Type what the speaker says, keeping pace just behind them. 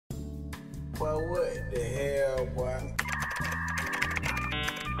Boy, what the hell, boy?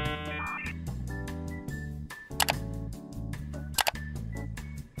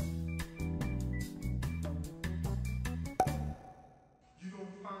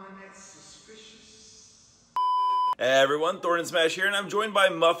 Hey everyone, Thordan Smash here, and I'm joined by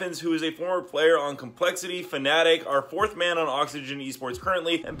Muffins, who is a former player on Complexity, Fnatic, our fourth man on Oxygen Esports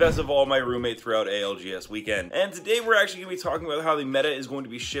currently, and best of all, my roommate throughout ALGS weekend. And today we're actually going to be talking about how the meta is going to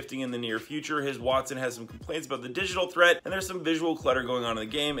be shifting in the near future. HisWattson has some complaints about the digital threat, and there's some visual clutter going on in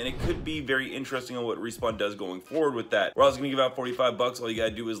the game, and it could be very interesting on what Respawn does going forward with that. We're also going to give out 45 bucks. All you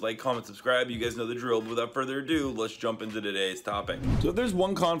gotta do is like, comment, subscribe. You guys know the drill, but without further ado, let's jump into today's topic. So if there's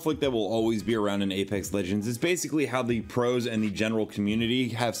one conflict that will always be around in Apex Legends, it's basically how the pros and the general community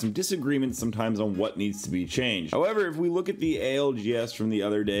have some disagreements sometimes on what needs to be changed. However, if we look at the ALGS from the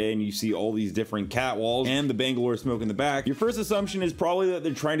other day and you see all these different cat walls and the Bangalore smoke in the back, your first assumption is probably that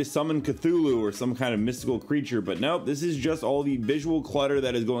they're trying to summon Cthulhu or some kind of mystical creature, but nope, this is just all the visual clutter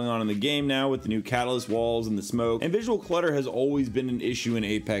that is going on in the game now with the new catalyst walls and the smoke. And visual clutter has always been an issue in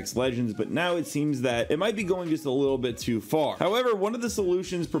Apex Legends, but now it seems that it might be going just a little bit too far. However, one of the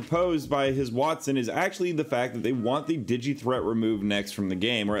solutions proposed by HisWattson is actually the fact that they want the threat removed next from the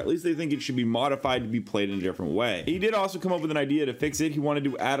game, or at least they think it should be modified to be played in a different way. He did also come up with an idea to fix it. He wanted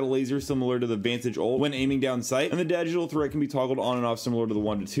to add a laser similar to the Vantage ult when aiming down sight, and the digital threat can be toggled on and off similar to the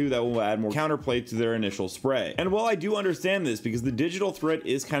 1-2 that will add more counterplay to their initial spray. And while I do understand this, because the digital threat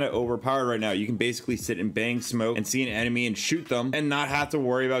is kind of overpowered right now, you can basically sit and bang smoke and see an enemy and shoot them and not have to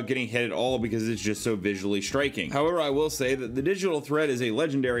worry about getting hit at all because it's just so visually striking. However, I will say that the digital threat is a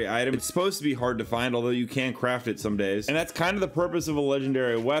legendary item. It's supposed to be hard to find, although you can craft it some days, and that's kind of the purpose of a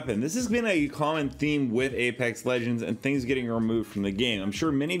legendary weapon. This has been a common theme with Apex Legends and things getting removed from the game. I'm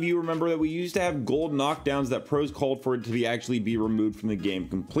sure many of you remember that we used to have gold knockdowns that pros called for it to actually be removed from the game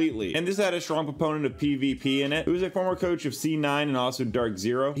completely. And this had a strong proponent of PvP in it. It was a former coach of C9 and also Dark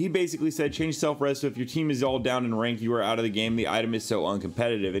Zero. He basically said change self-res so if your team is all down in rank, you are out of the game. The item is so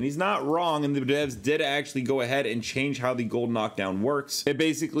uncompetitive. And he's not wrong, and the devs did actually go ahead and change how the gold knockdown works. It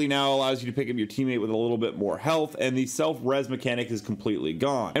basically now allows you to pick up your teammate with a little bit more health, and the self-res mechanic is completely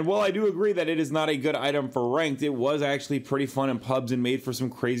gone. And while I do agree that it is not a good item for ranked, it was actually pretty fun in pubs and made for some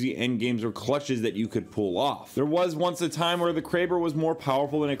crazy end games or clutches that you could pull off. There was once a time where the Kraber was more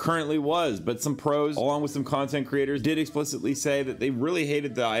powerful than it currently was, but some pros, along with some content creators, did explicitly say that they really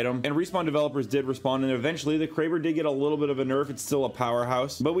hated the item, and Respawn developers did respond, and eventually the Kraber did get a little bit of a nerf. It's still a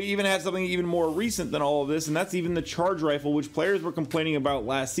powerhouse, but we even had something even more recent than all of this, and that's even the charge rifle, which players were complaining about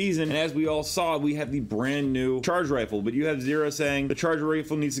last season. And as we all saw, we have the brand new charge rifle, but you have Zero saying the charge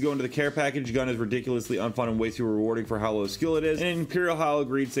rifle needs to go into the care package. Gun is ridiculously unfun and way too rewarding for how low skill it is. And Imperial Hal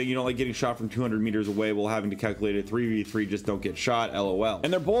agreed, saying you don't like getting shot from 200 meters away while having to calculate a 3v3, just don't get shot, lol.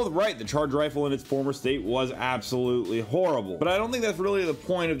 And they're both right. The charge rifle in its former state was absolutely horrible, but I don't think that's really the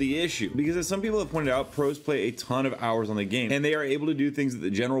point of the issue, because as some people have pointed out, pros play a ton of hours on the game and they are able to do things that the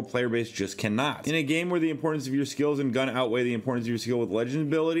general player base just cannot. In a game where the importance of your skills and gun outweigh the importance of your skill with legend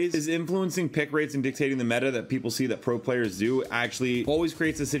abilities, is influencing pick rates and dictating the meta that people see that pro players do actually always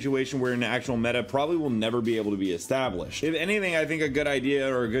creates a situation where an actual meta probably will never be able to be established. If anything, I think a good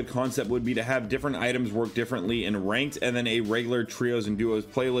idea or a good concept would be to have different items work differently in ranked, and then a regular trios and duos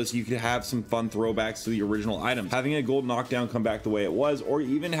playlist. You could have some fun throwbacks to the original items, having a gold knockdown come back the way it was, or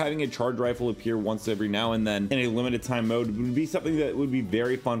even having a charge rifle appear once every now and then in a limited time mode would be something that would be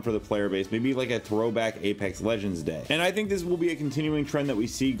very fun for the player base, maybe like a throwback Apex Legends day. And I think this will be a continuing trend that we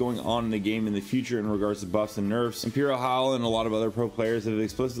see going on in the game in the future in regards to buffs and nerfs. Imperial Hal and a lot of other pro players have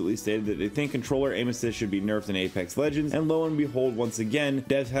explicitly stated that they think controller aim assist should be nerfed in Apex Legends, and lo and behold, once again,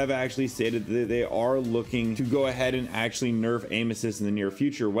 devs have actually stated that they are looking to go ahead and actually nerf aim assist in the near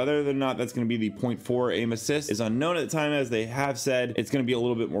future. Whether or not that's going to be the 0.4 aim assist is unknown at the time, as they have said it's going to be a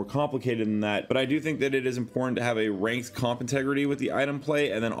little bit more complicated than that, but I do think that it is important to have a ranked comp integrity with the item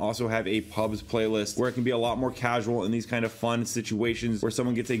play, and then also have a pubs playlist where it can be a lot more casual in these kind of fun situations where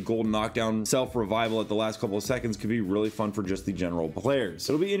someone gets a gold knockdown self revival at the last couple of seconds. Could be really fun for just the general players.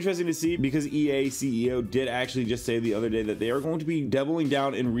 So it'll be interesting to see, because EA CEO did actually just say the other day that they are going to be doubling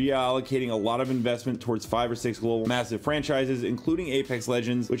down and reallocating a lot of investment towards 5 or 6 global massive franchises, including Apex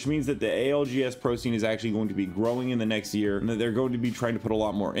Legends, which means that the ALGS pro scene is actually going to be growing in the next year, and that they're going to be trying to put a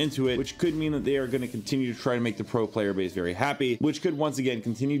lot more into it, which could mean that they are going to continue to try to make the pro player base very happy, which could once again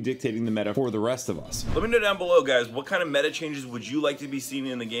continue dictating the meta for the rest of us. Let me know down below, guys, what kind of meta changes would you like to be seen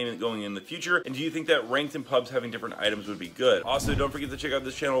in the game going in the future, and do you think that ranked and pubs having different items would be good? Also, don't forget to check out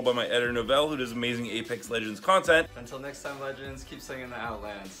this channel by my editor Novell, who does amazing Apex Legends content. Until next time, Legends, keep singing the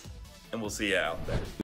Outlands. And we'll see you out there.